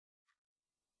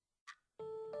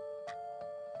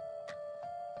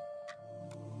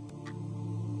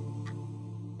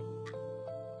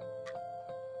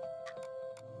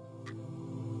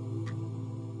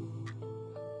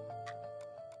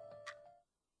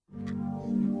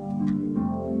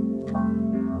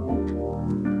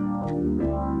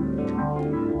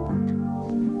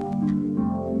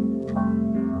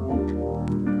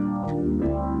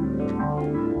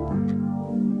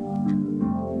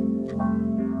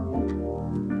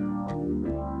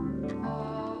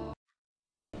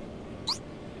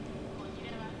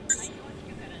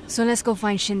So let's go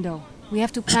find Shindo. We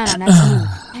have to plan our next move.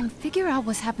 And figure out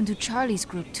what's happened to Charlie's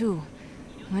group too.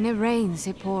 When it rains,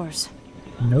 it pours.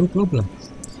 No problem.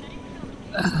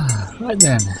 Right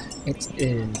then, it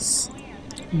is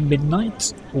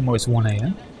midnight, almost 1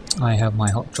 AM. I have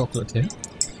my hot chocolate here.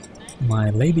 My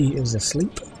lady is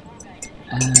asleep.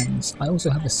 And I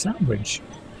also have a sandwich.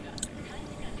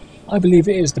 I believe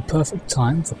it is the perfect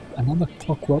time for another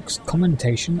Clockworks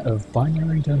commentation of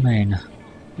binary domain.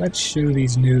 Let's show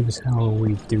these noobs how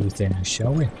we do things,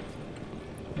 shall we?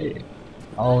 Hey,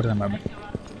 hold on a moment.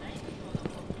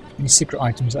 Any secret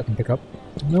items I can pick up?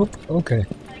 Nope, okay.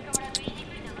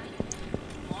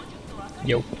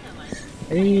 Yo.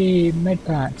 Hey, med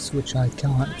packs, which I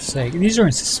can't say. These are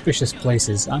in suspicious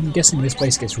places. I'm guessing this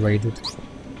place gets raided.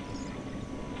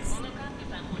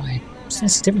 My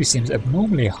sensitivity seems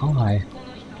abnormally high.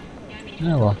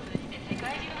 Oh well.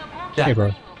 Hey,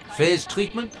 bro. Phase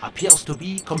treatment appears to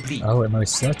be complete. Oh, it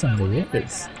most certainly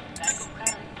is.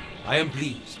 I am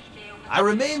pleased. I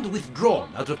remained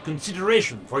withdrawn out of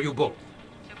consideration for you both.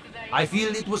 I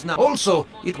feel it was now. Also,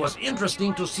 it was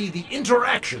interesting to see the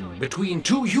interaction between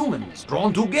two humans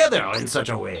drawn together in such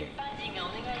a way.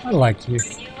 I like you.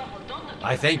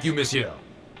 I thank you, monsieur.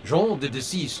 Jean, the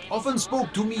deceased, often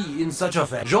spoke to me in such a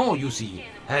fashion. Jean, you see,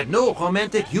 had no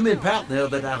romantic human partner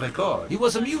that I recall. He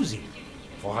was amusing.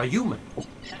 For a human.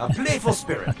 A playful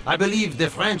spirit. I believe the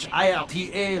French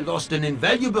IRTA lost an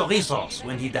invaluable resource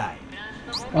when he died.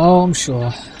 Oh, I'm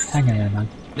sure. Hang in there, man.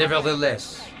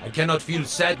 Nevertheless, I cannot feel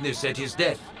sadness at his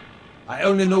death. I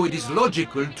only know it is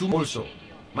logical to also.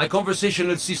 My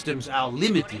conversational systems are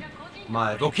limited.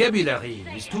 My vocabulary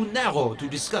is too narrow to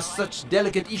discuss such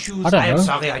delicate issues. I am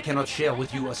sorry I cannot share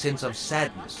with you a sense of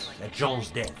sadness at Jean's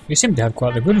death. You seem to have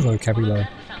quite a good vocabulary.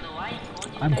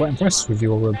 I'm quite impressed with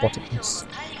your roboticness.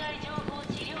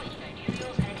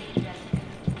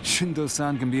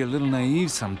 Shindo-san can be a little naive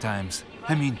sometimes.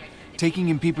 I mean, taking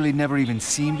in people he'd never even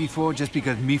seen before just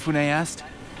because Mifune asked?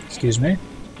 Excuse me?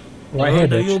 Right here,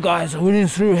 bitch. You guys are winning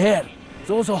through here.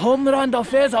 Those home run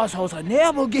affairs assholes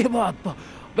never give up.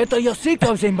 Better you're sick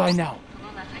of them by now.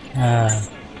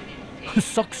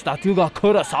 Sucks that you got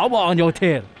Kurosawa on your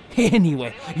tail.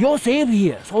 Anyway, you're safe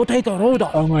here, so take a road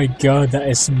off. Oh my god, that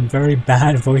is some very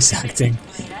bad voice acting.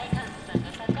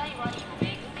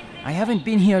 I haven't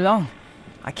been here long.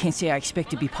 I can't say I expect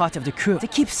to be part of the crew. They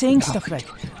keep saying stuff like,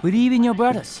 we're even your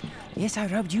brothers. Yes, I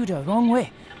rubbed you the wrong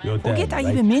way. Your dad, Forget I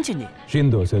right? even mentioned it.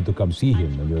 Shindo said to come see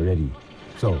him when you're ready.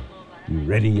 So, you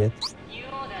ready yet?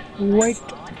 Wait.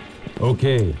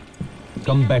 Okay.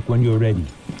 Come back when you're ready.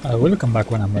 I will come back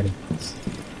when I'm ready.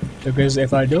 Because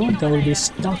if I don't, I will be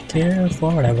stuck here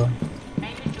forever.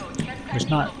 Which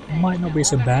might not be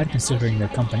so bad considering the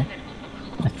company.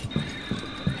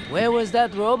 Where was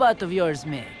that robot of yours,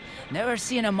 man? Never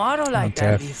seen a model like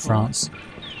that before. France.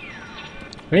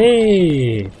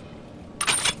 Hey!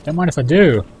 Don't mind if I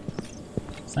do.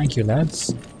 Thank you,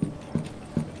 lads.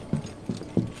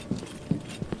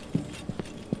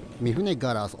 Mifune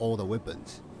got us all the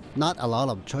weapons. Not a lot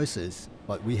of choices,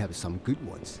 but we have some good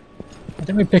ones.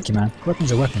 Don't be picky, man.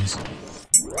 Weapons are weapons.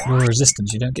 You're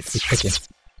resistance, you don't get to be picky.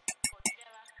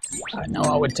 Right, now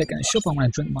I would take a shop, I'm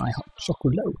going to drink my hot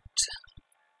chocolate.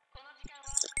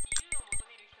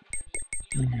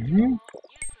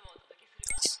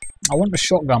 I want the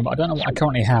shotgun, but I don't know what I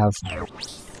currently have.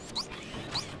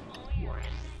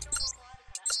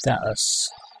 Status.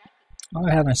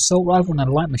 I have an assault rifle and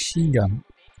a light machine gun.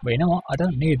 But you know what? I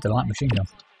don't need the light machine gun.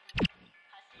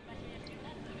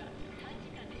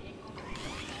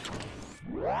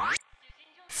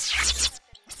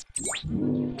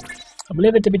 I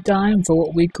believe it to be time for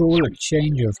what we call a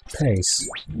change of pace.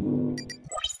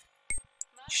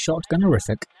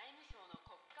 Shotgunnerific.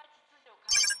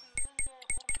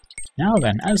 Now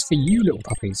then, as for you little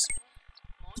puppies.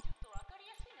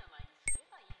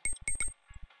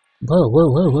 Whoa, whoa,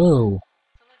 whoa, whoa.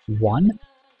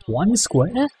 One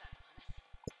square?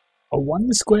 A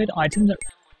one squared item that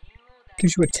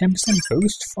gives you a 10%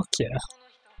 boost? Fuck yeah.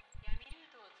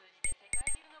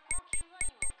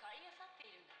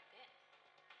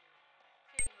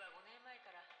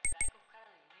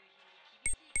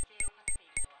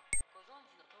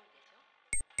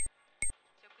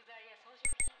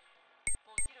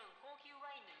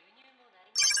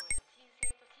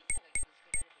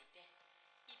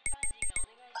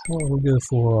 What will we go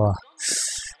for?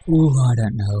 Ooh, I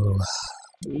don't know.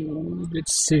 Ooh,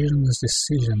 decisions.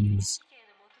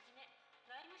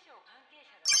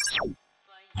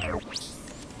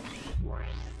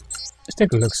 Let's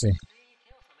take a look. See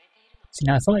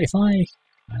now, if I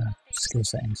skill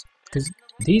settings, because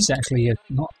these actually are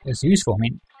not as useful. I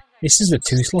mean, this is a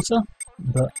 2-slotter,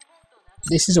 but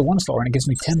this is a 1-slotter, and it gives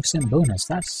me 10% bonus.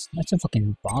 That's a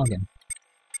fucking bargain.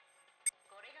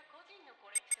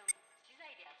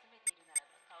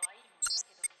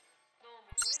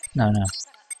 No.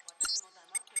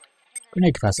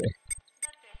 Grenade capacity.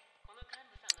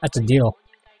 That's a deal.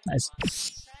 That's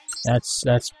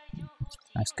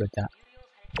good. That.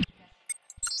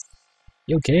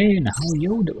 You okay? Now how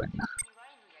you doing?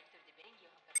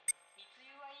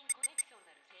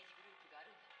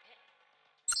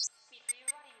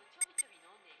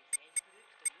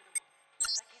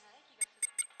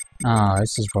 Ah,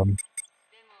 this is a problem.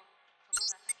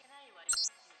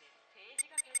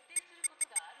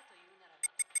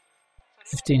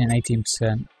 15 and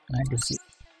 18% accuracy.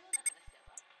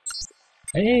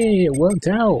 Hey, it worked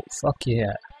out! Fuck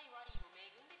yeah.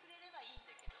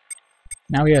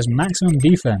 Now he has maximum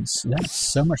defense. That's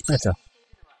so much better.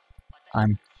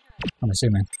 I'm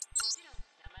assuming.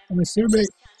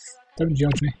 Don't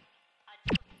judge me.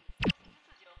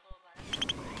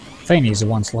 Faye needs a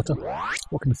 1-slotter.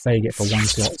 What can Faye get for 1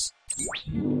 slots?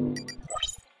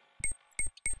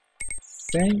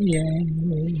 Faye,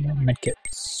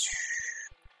 medkits.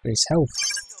 His health,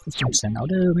 15%. I'll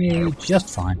do me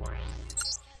just fine.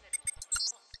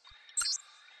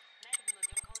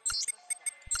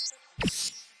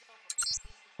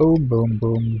 Boom, boom,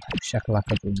 boom.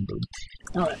 Shakalaka, boom, boom.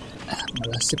 Alright, I'm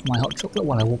gonna sip my hot chocolate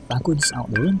while I walk backwards out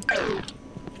the room.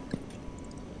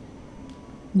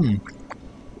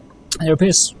 There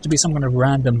appears to be some kind of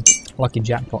random lucky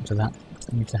jackpot to that.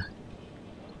 I need to...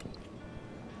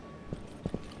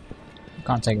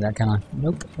 Can't take that, can I?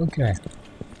 Nope. Okay.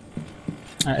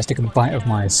 Let's take a bite of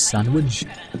my sandwich.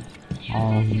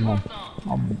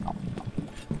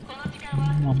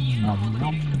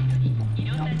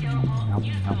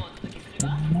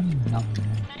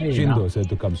 Hey, Shindo said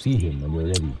to come see him when you're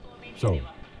ready. So,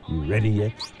 you ready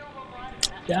yet?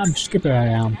 Yeah, I'm skipping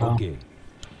around, pal. Okay,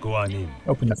 go on in.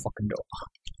 Open the fucking door.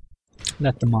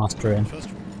 Let the master in.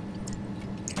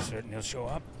 You certain he'll show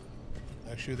up?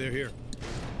 Actually, they're here.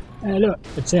 Hey, look,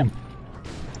 it's him.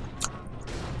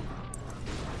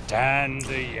 Dan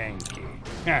the Yankee.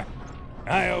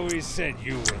 I always said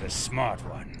you were the smart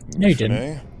one. No, you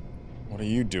didn't. What are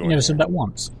you doing? You never said that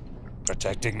once.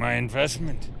 Protecting my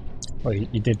investment. Well,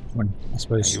 you did when, I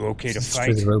suppose. Are you okay to through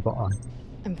fight? the robot eye.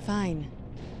 I'm fine.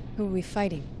 Who are we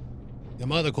fighting?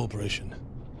 Yamada Corporation.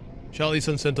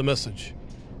 Charlie-san sent a message.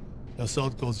 The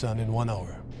assault goes down in 1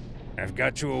 hour. I've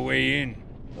got you a way in.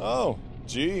 Oh,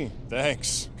 gee,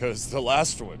 thanks. Because the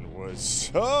last one was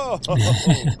so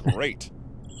great.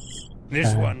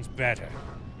 This one's better.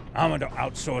 Amado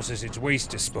outsources its waste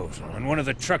disposal, and one of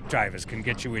the truck drivers can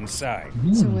get you inside.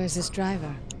 So where's this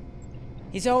driver?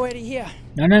 He's already here.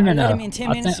 No. I let him in 10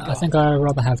 minutes ago. I think I'd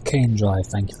rather have Kane drive,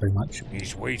 thank you very much.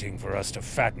 He's waiting for us to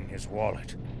fatten his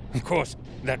wallet. Of course,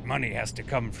 that money has to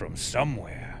come from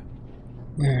somewhere.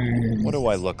 What do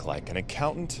I look like, an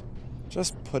accountant?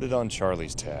 Just put it on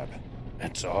Charlie's tab.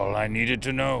 That's all I needed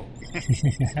to know.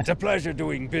 It's a pleasure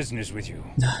doing business with you.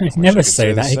 Never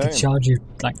say that, he could charge you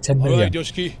like 10 million. Alright,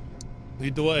 Yoshiki.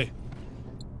 Lead the way.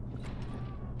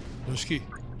 Yoshiki.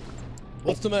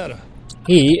 What's the matter?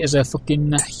 He is a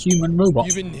fucking human robot.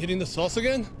 You been hitting the sauce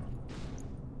again?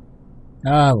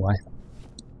 Oh, why?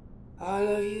 All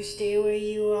of you stay where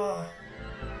you are.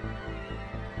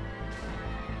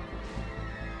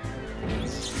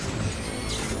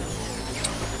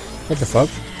 What the fuck?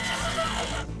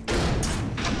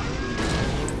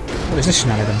 What is this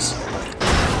shenanigans?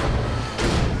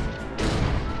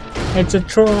 It's a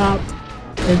trap!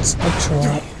 It's a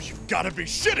trap. You've gotta be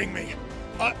shitting me!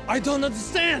 I don't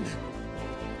understand!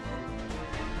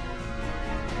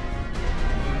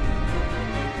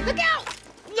 Look out!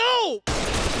 No!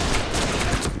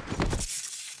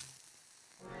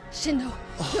 Shindo,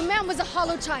 your man was a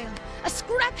hollow child, a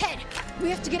scraphead. We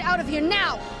have to get out of here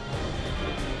now.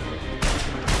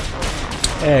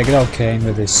 Yeah, good old Kane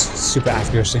with his super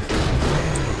accuracy.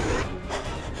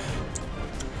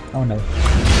 Oh no.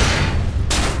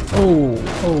 Oh.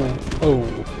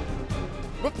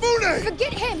 Mifune!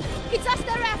 Forget him! It's us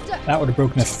they're after! That would have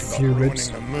broken a few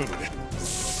ribs.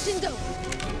 Shindo!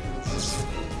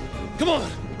 Come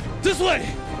on! This way!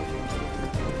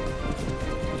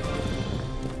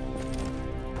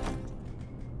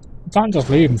 Can't just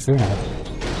leave him through now.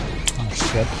 Oh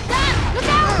shit. Dad, look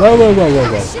out! Whoa.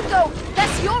 Shindo,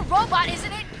 that's your robot,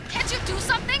 isn't it? Catch Can't you do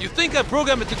something? You think I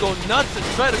programmed it to go nuts and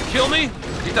try to kill me?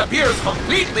 It appears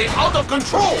completely out of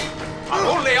control. Our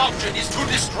only option is to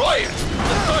destroy it.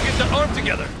 Let's all get the arm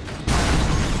together.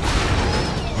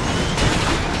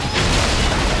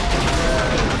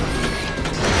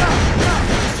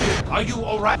 Are you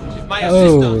alright? If my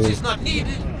assistance is not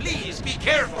needed, please be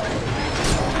careful.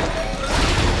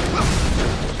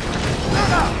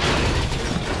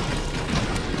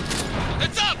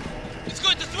 It's up! It's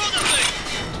going to throw the thing!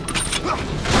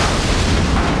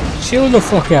 Chill the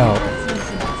fuck out.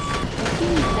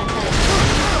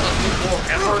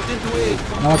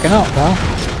 No, I cannot, pal.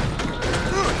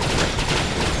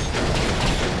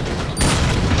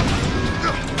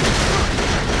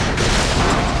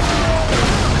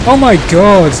 Oh my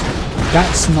god!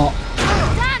 That's not...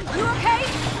 Dan, you okay?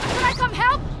 Can I come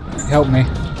help? Help me.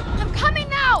 I'm coming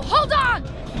now! Hold on!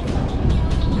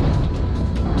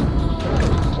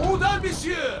 Hold on,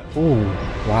 monsieur! Ooh,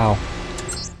 wow.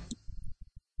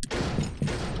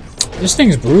 This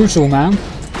thing's brutal, man.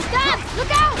 Dan,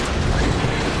 look out!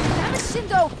 Damn it,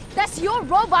 Shindo! That's your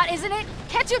robot, isn't it?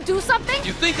 Can't you do something?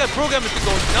 You think I programmed it to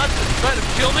go nuts and try to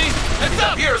kill me? It's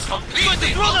up! Appears It's going to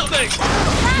completely throw the thing!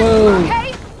 Dan, Whoa. you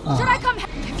okay? Should I come?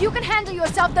 If you can handle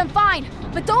yourself, then fine.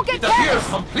 But don't get It appears careless.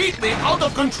 completely out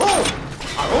of control.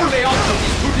 Our only option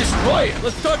is to destroy it.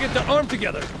 Let's all get the arm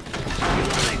together.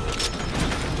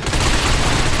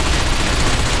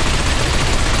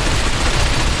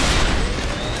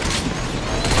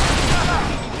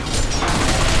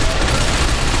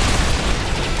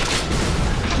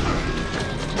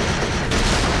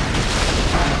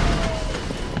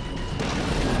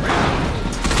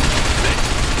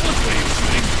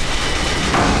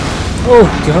 Oh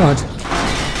god.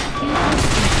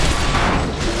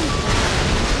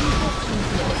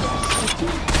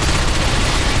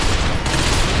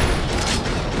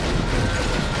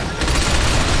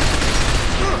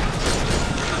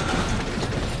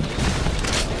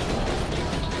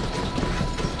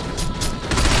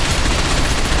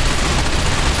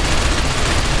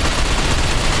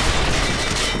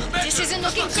 This isn't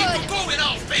looking good. Go in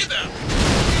our favor.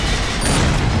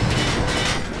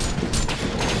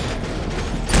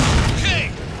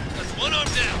 One arm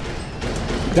down.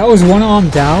 That was one arm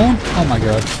down? Oh my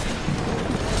god.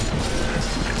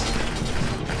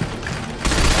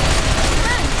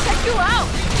 Man, check you out.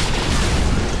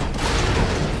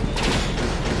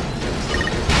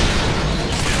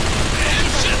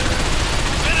 Shit!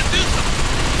 Better do something.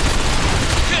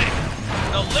 Okay,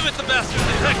 now limit the bastard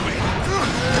to heck me.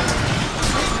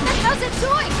 What the hell's it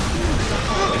doing?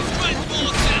 It's trying to pull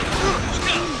us down. Look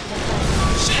out!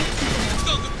 Shit! It's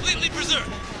gone completely berserk.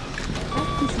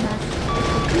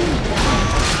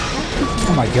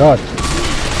 Oh my god.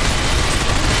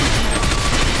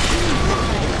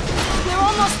 We're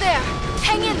almost there.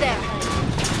 Hang in there.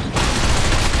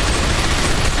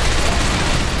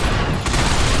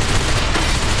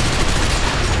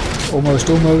 Almost,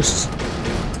 almost.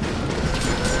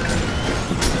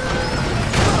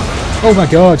 Oh my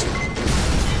god.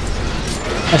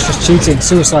 That's just cheating.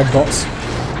 Suicide bots.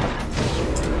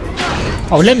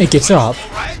 Oh, let me get up.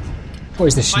 What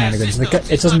is this shenanigans?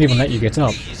 It doesn't even let you get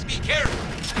up.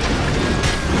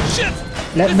 Shit!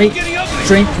 Let me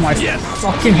drink my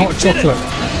fucking hot chocolate.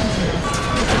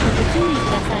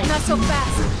 Not so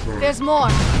fast. There's more.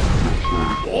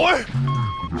 More?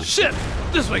 Shit!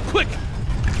 This way, quick!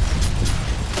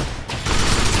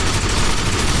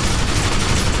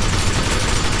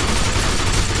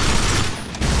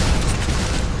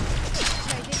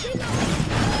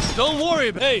 Don't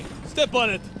worry, hey, step on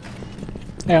it.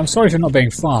 Hey, I'm sorry for not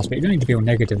being fast, but you don't need to be all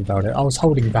negative about it. I was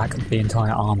holding back the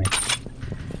entire army.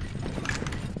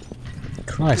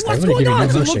 Christ, I really give you no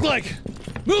What's it mercy. look like?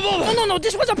 Move over! No,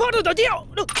 this was a part of the deal!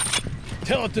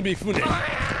 Tell it to me, Fune.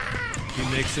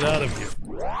 He makes it out of you.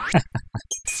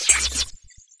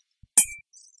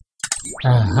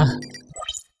 Uh-huh.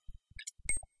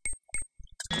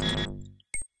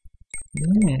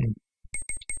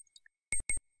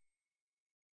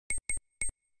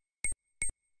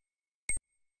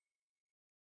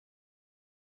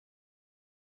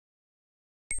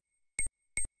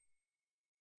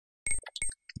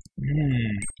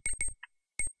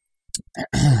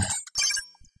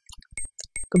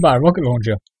 Goodbye, rocket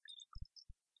launcher.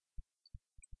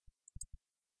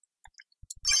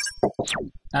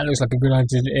 That looks like a good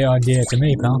idea to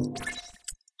me, pal.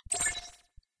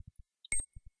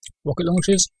 Rocket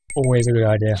launchers? Always a good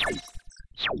idea.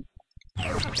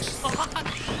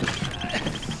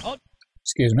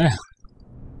 Excuse me.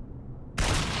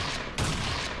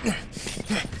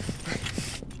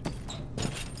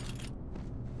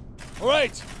 All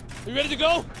right, you ready to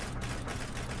go?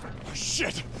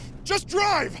 Shit! Just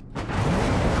drive!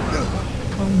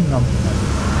 Oh no.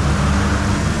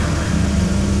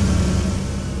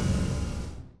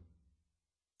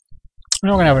 We're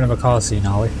not gonna have another car scene,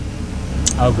 are we?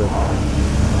 Oh good.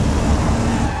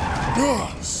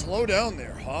 Slow down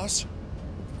there, Haas.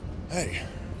 Hey,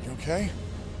 you okay?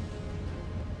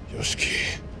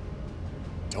 Yoshiki,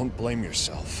 don't blame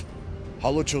yourself.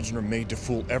 Hollow children are made to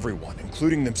fool everyone,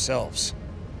 including themselves.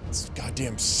 It's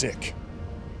goddamn sick.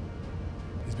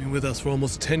 He's been with us for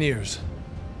almost 10 years.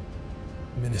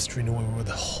 Ministry knew where we were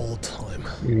the whole time.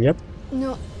 Yep.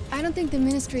 No, I don't think the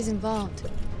ministry's involved.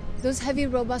 Those heavy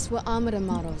robots were Armada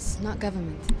models, not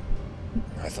government.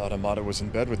 I thought Amada was in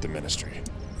bed with the ministry.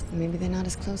 Maybe they're not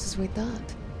as close as we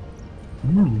thought.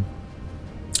 Hmm.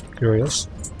 Curious.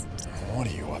 What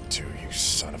are you up to, you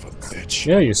son of a bitch?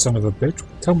 Yeah, you son of a bitch.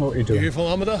 Tell me what you're doing. You here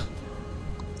for Amada?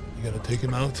 You gonna take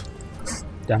him out?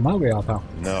 Damn right we are, pal.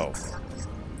 No.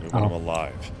 We want him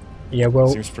alive. Yeah, well...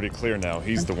 Seems pretty clear now.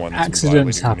 He's the one that's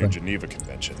accidents violating the happen. New Geneva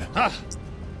Convention. Ha!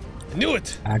 I knew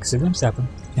it! Accidents happen.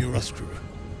 You're a screw.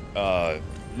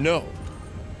 No.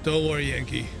 Don't worry,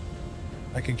 Yankee.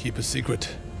 I can keep a secret.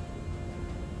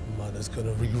 Amada's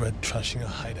gonna regret trashing a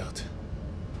hideout.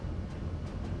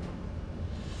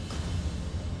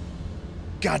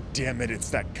 God damn it, it's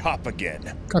that cop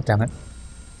again. God damn it.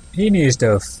 He needs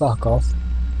to fuck off.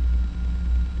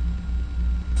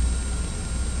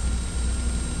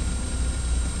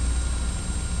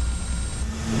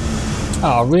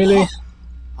 Oh, really?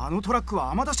 あのトラック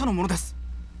はアマダ社のものです。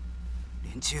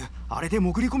連中、あれで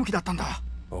潜り込む気だったんだ。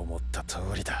思った通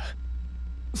りだ。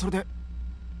それで、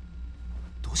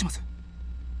どうします？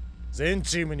全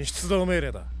チームに出動命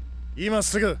令だ。今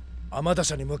すぐアマダ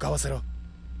社に向かわせろ。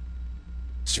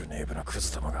ジュネーブのク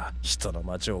ズどもが人の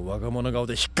町を我が物顔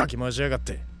で引っかき回しやがっ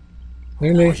て。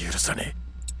Really? 許さね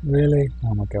え。 Really?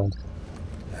 Oh my god.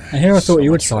 And here I thought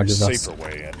you would side with us. Safer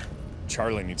way in.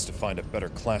 Charlie needs to find a better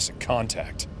classic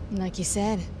contact. Like you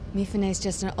said, Mifune's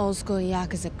just an old-school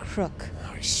Yakuza crook.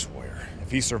 I swear,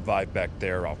 if he survived back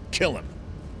there, I'll kill him.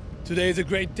 Today's a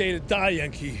great day to die,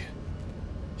 Yankee.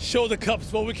 Show the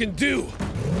cops what we can do.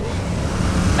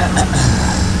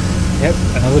 Yep,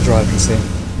 another driving scene.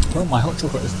 Well, my hot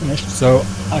chocolate is finished, so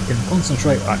I can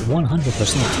concentrate at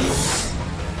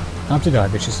 100%. Time to die,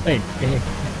 bitches. Hey, hey.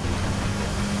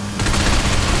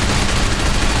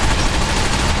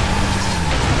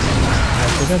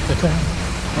 Hey,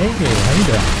 how you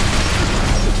doing?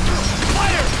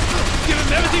 Fire! Give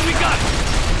him everything we got!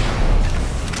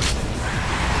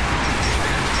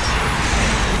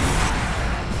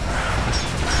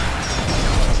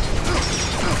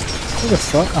 What the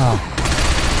fuck? Oh.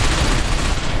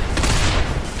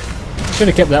 Should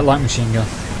have kept that light machine gun.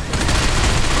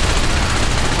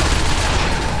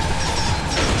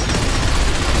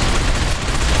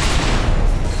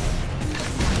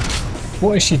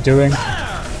 What is she doing?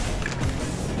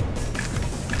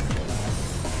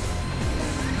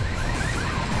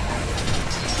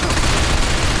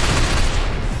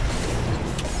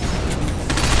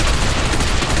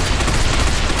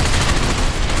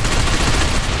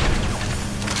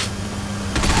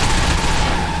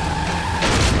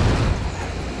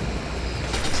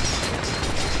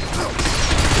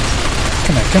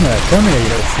 Come here, you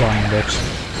little flying bitch.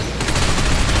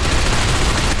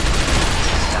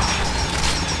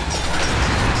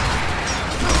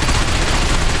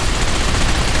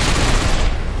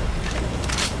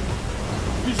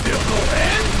 You still no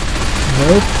end?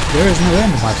 Nope, there is no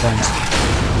end, my friend.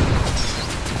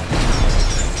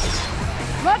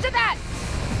 Roger that!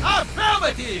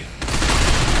 Affirmative!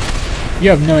 You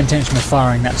have no intention of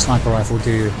firing that sniper rifle,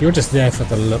 do you? You're just there for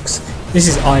the looks. This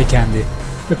is eye candy.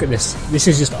 Look at this. This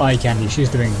is just eye candy. She's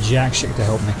doing jack shit to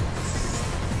help me.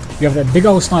 You have that big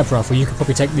old sniper rifle. You could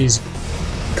probably take these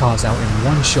cars out in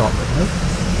one shot, but nope.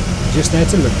 Just there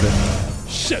to look good.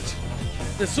 Shit!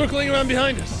 They're circling around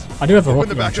behind us. I do have a Open rocket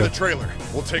the back launcher. of the trailer.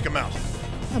 We'll take him out.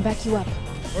 I'll back you up. All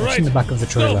What's right. in the back of the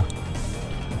trailer? Go.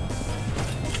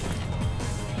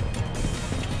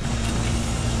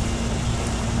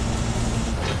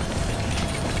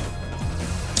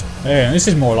 Yeah, this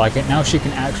is more like it. Now she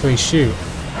can actually shoot.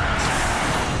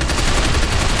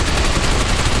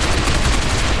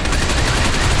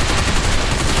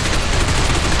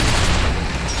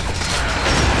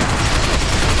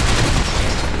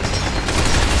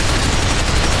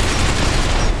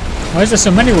 Why is there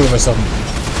so many all of a sudden?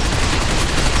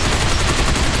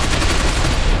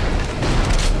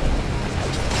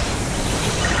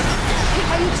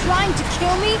 Are you trying to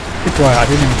kill me? Be quiet, I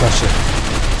didn't even touch it.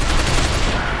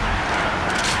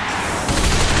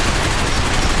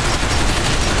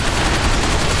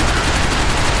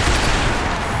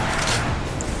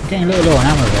 Getting a little low on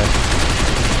ammo there.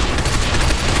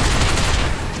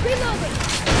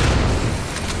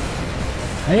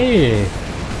 Hey!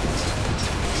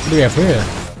 What do we have here?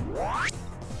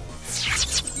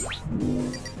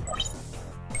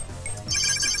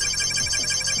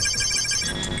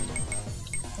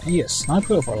 Hey, a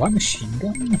sniper with a light machine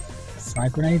gun?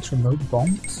 Frag grenades, remote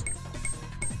bombs?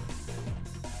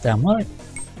 Damn right.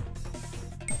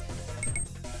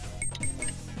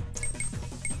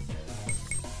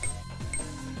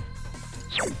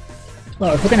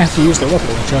 Well, if we're gonna have to use the rocket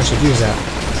launcher, I should use that.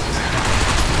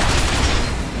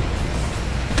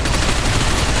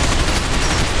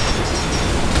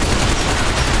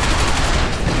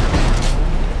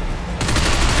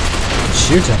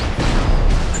 Shoot him.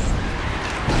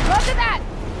 Look at that!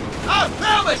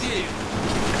 Affirmative!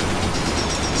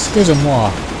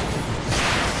 Excusez-moi.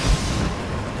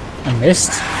 I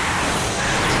missed.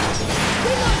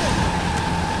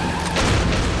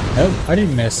 Nope, I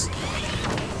didn't miss.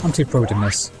 I'm too pro to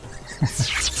miss.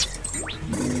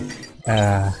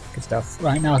 Good stuff.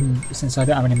 Right now, since I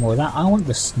don't have any more of that, I want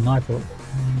the sniper.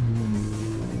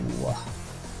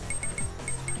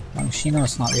 Not machine gun or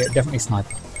sniper? Yeah, definitely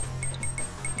sniper.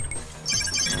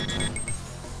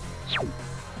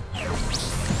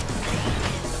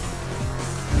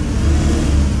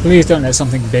 Please don't let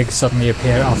something big suddenly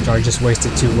appear after I just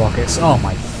wasted 2 rockets. Oh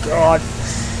my god!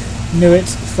 Knew it.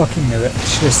 Fucking knew it.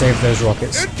 Should have saved those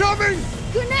rockets. Incoming!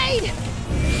 Grenade! It's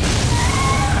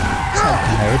not a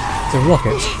grenade. It's a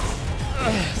rocket.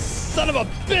 Son of a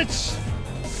bitch!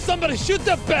 Somebody shoot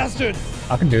that bastard!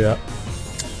 I can do that.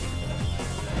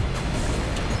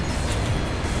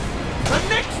 The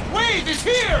next wave is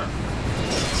here!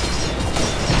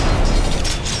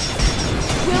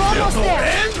 We're almost there.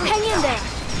 Hang in there.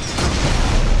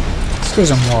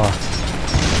 Excusez-moi.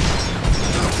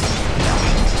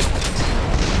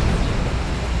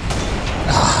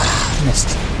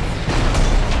 Missed.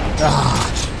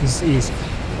 He's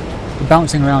the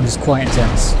bouncing around is quite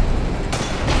intense.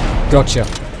 Gotcha.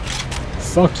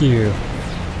 Fuck you.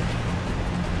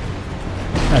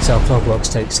 That's how Clockworks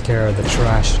takes care of the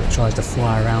trash that tries to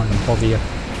fly around and bother you.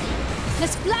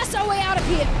 Let's blast our way out of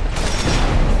here.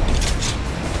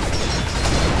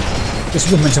 This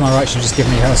woman to my right should just give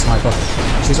me her sniper.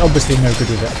 She's obviously no good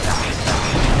with it.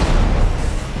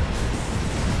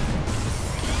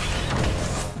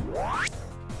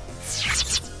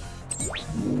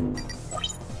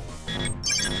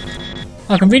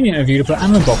 How convenient of you to put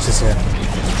ammo boxes here.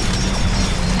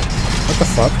 What the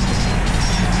fuck?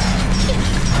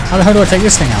 How the hell do I take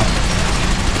this thing out?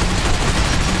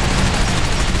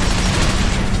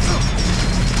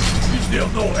 Is there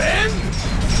no end?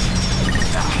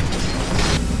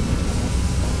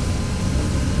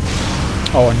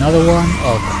 Oh, another one?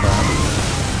 Oh crap.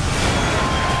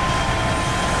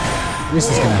 This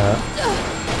is gonna hurt.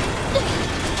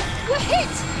 We're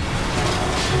hit!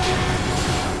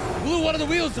 Blew one of the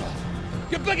wheels off!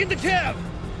 Get back in the cab!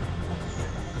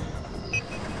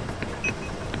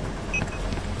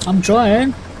 I'm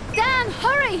trying. Dan,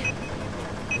 hurry!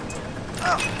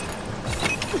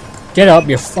 Get up,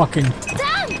 you fucking... Dan!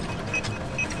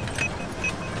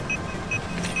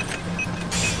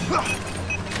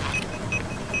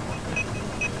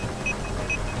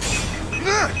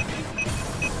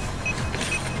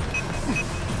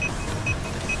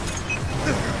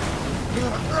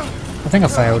 I think I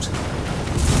failed.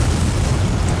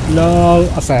 Lol,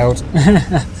 I failed.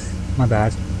 My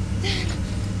bad.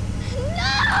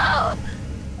 No!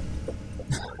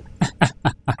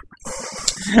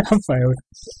 I failed.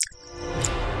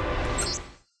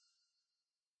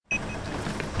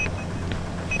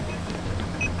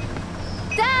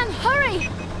 Dan, hurry!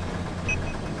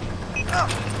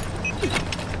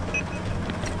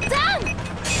 Dan!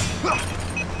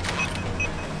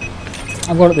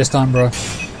 I got it this time, bro.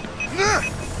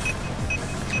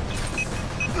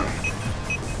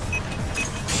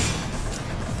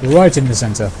 Right in the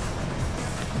center.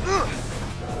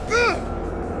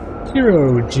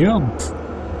 Hero jump.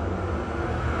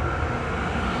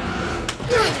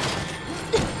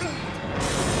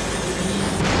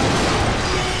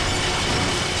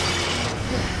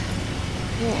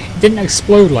 Didn't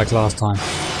explode like last time.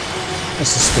 That's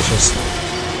suspicious.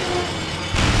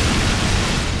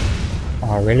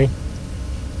 Oh, really?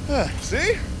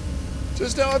 See?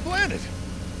 Just how I planned it.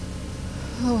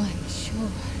 Oh, I'm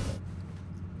sure.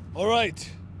 All right.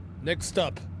 Next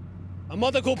up,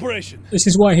 Amada Corporation. This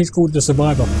is why he's called the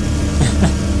Survivor.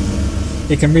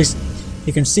 he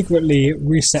can secretly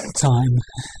reset time.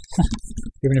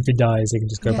 Even if he dies, he can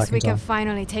just go back in time. Yes, we can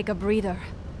finally take a breather.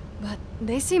 But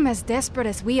they seem as desperate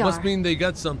as we are. Must mean they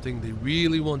got something they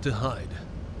really want to hide.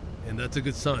 and that's a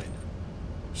good sign.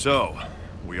 So,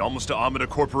 we almost to Amada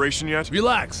Corporation yet?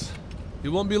 Relax. It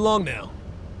won't be long now.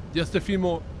 Just a few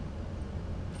more.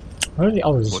 Where are the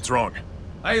others? What's wrong?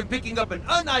 I am picking up an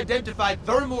unidentified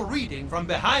thermal reading from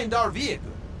behind our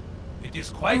vehicle. It is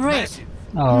quite massive.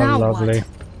 Oh, Now lovely.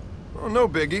 what? Oh, no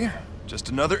biggie. Just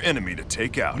another enemy to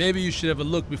take out. Maybe you should have a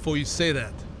look before you say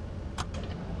that.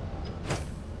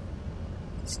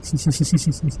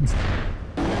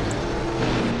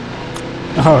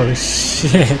 Oh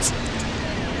shit.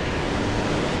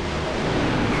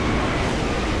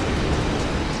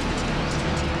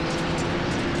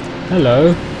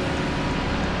 Hello.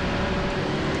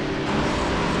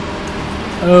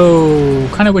 Oh,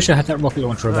 kind of wish I had that rocket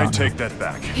launcher I about take now. that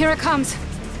back. Here it comes.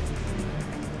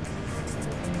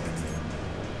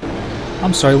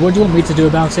 I'm sorry, what do you want me to do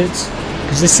about it?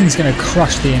 Because this thing's going to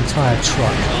crush the entire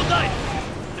truck. All night.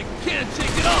 I can't take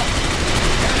it off.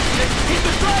 Keep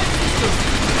the drive system.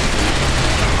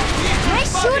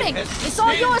 Nice shooting! It's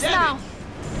all yours now!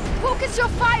 Focus your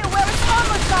fire where its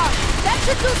armors are! That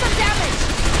should do some damage!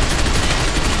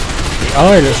 The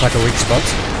eye looks like a weak spot.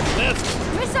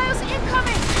 Missiles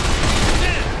incoming!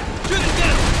 Dan, shoot it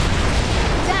down!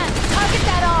 Dan, target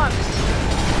that arm!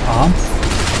 Arm?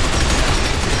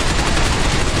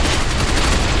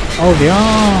 Oh, the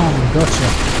arm! Gotcha.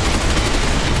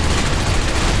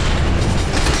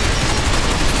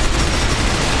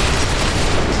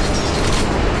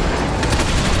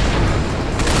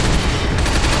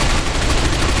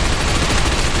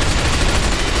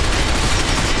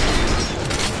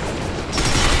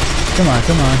 Come on,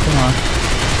 come on, come on.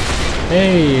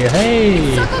 Hey,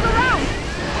 hey! Circled around!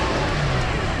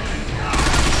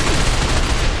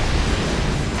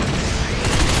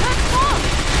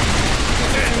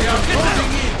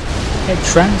 It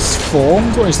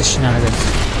transformed? What is the shenanigans? The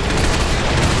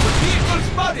vehicle's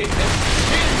body has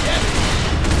sustained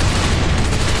damage.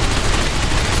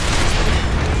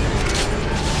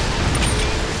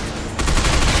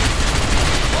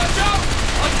 Watch out!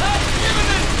 Attack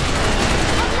imminent!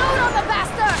 Unload on the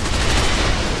bastard!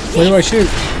 Where do I shoot?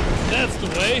 That's the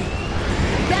way.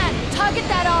 Dan, target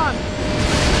that arm!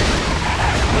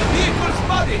 The vehicle's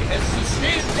body has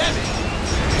sustained damage.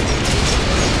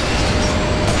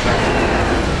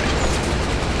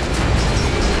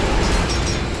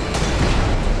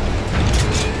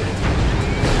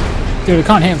 Dude, I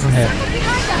can't hit him from here.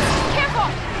 Behind us! Careful!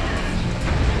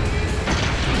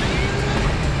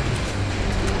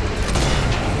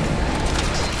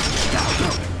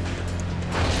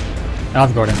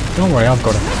 I've got him. Don't worry, I've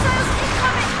got him.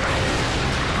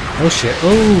 Oh shit.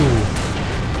 Oh!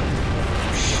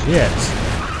 Shit.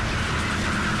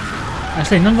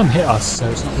 Actually, none of them hit us, so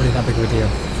it's not really that big of a deal.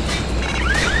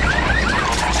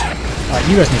 Alright,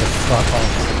 you guys need to fuck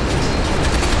off.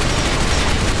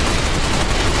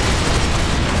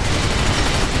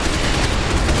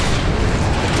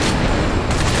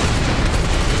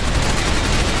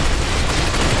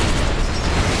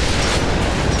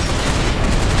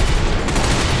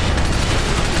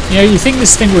 You know, you think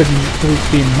this thing would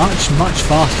be much, much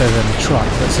faster than the truck,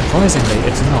 but surprisingly,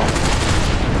 it's not.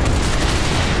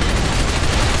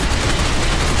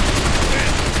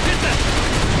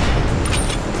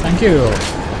 Thank you.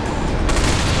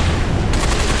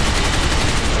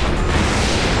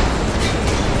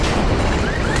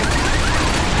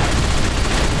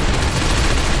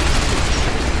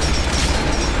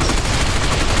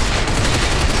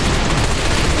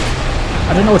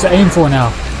 I don't know what to aim for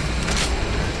now.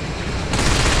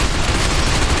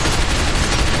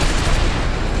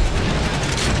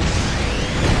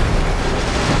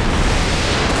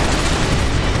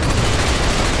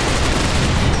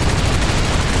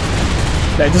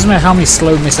 It doesn't matter how many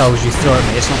slow missiles you throw at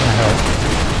me, it's not going to help.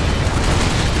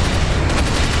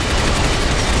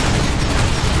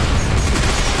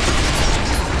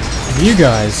 You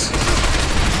guys.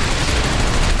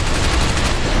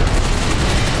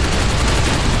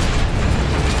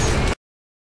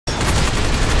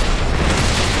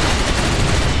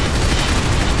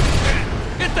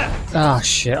 Ah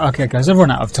shit, okay guys, I've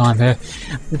run out of time here.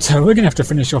 So we're going to have to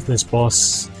finish off this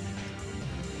boss.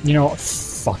 You know what?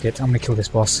 Fuck it, I'm gonna kill this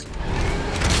boss.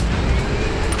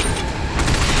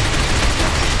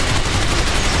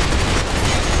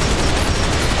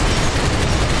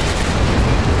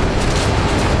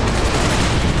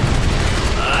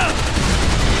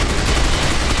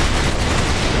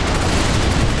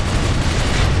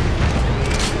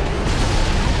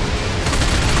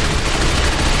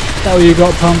 That what you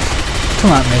got, pump?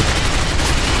 Come at me.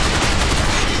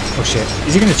 Oh shit,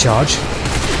 is he gonna charge?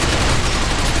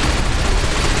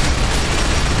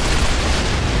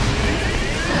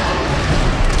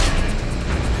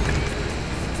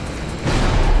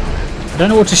 don't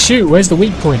know what to shoot. Where's the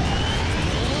weak point?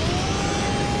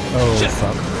 Oh,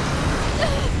 fuck.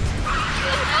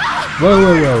 Whoa,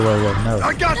 no.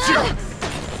 I got you!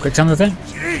 Quick time event?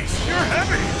 Jeez, you're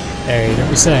heavy! Hey, don't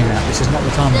be saying that. This is not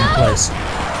the time and the place.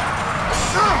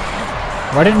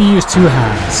 Why don't you use two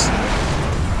hands?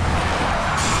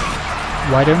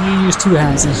 Why don't you use two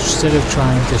hands instead of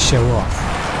trying to show off?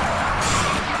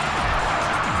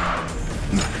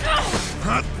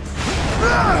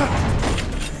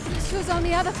 Who's on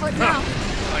the other foot now?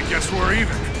 I guess we're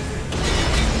even.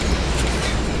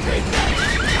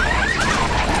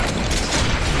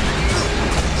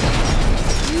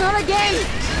 Not again!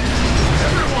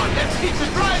 Everyone, let's hit the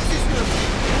drive system!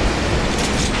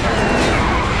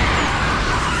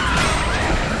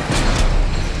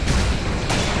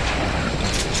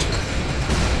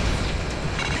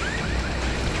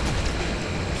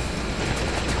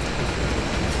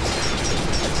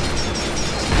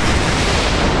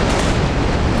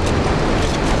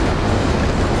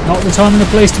 Not the time and the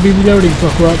place to be reloading,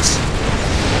 Clockworks.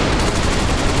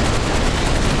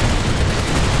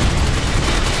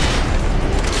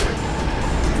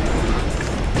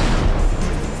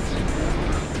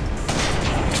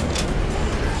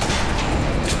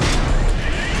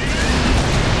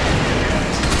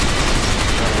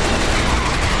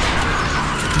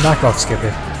 Back off,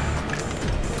 Skippy.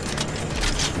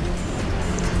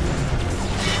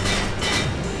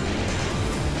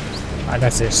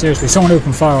 That's it. Seriously, someone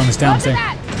open fire on this damn thing.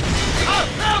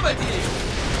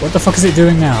 What the fuck is it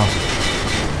doing now?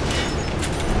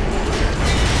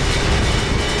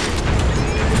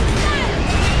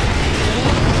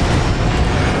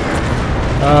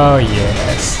 Oh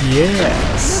yes,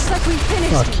 yes. Looks like we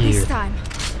finished Fuck you. this time.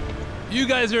 You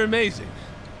guys are amazing.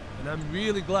 And I'm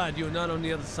really glad you're not on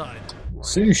the other side.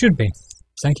 So you should be.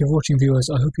 Thank you for watching, viewers.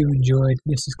 I hope you enjoyed.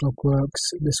 This is Clockworks.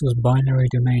 This was Binary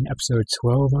Domain episode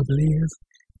 12, I believe.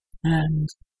 And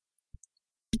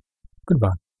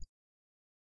goodbye.